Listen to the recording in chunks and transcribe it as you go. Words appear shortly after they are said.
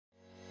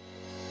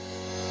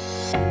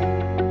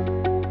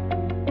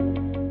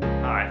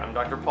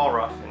Paul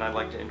Ruff, and I'd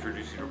like to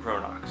introduce you to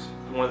Pro-Nox.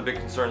 One of the big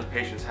concerns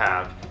patients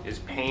have is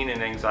pain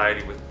and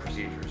anxiety with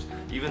procedures,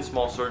 even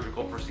small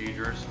surgical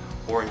procedures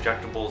or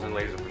injectables and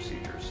laser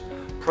procedures.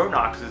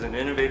 Pro-Nox is an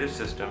innovative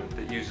system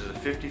that uses a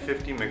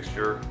 50-50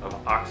 mixture of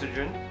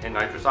oxygen and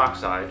nitrous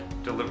oxide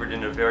delivered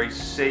in a very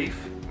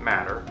safe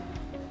manner.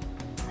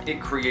 It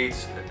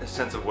creates a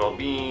sense of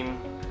well-being,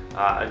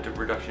 a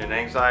reduction in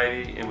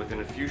anxiety, and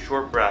within a few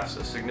short breaths,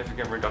 a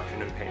significant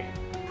reduction in pain.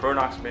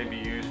 Pro-Nox may be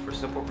used for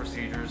simple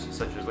procedures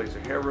such as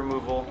laser hair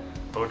removal,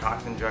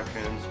 Botox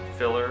injections,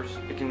 fillers.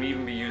 It can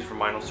even be used for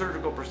minor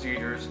surgical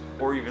procedures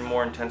or even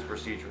more intense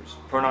procedures.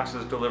 Pro-Nox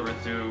is delivered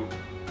through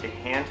a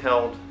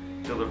handheld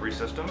delivery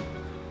system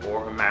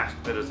or a mask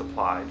that is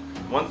applied.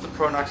 Once the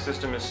Pro-Nox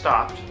system is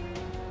stopped,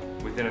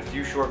 within a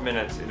few short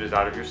minutes it is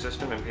out of your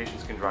system and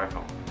patients can drive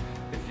home.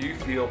 If you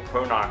feel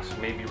Pro-Nox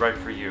may be right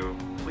for you,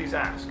 please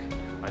ask.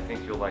 I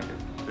think you'll like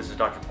it. This is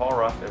Dr. Paul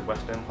Ruff at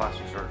West End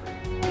Plastic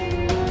Surgery.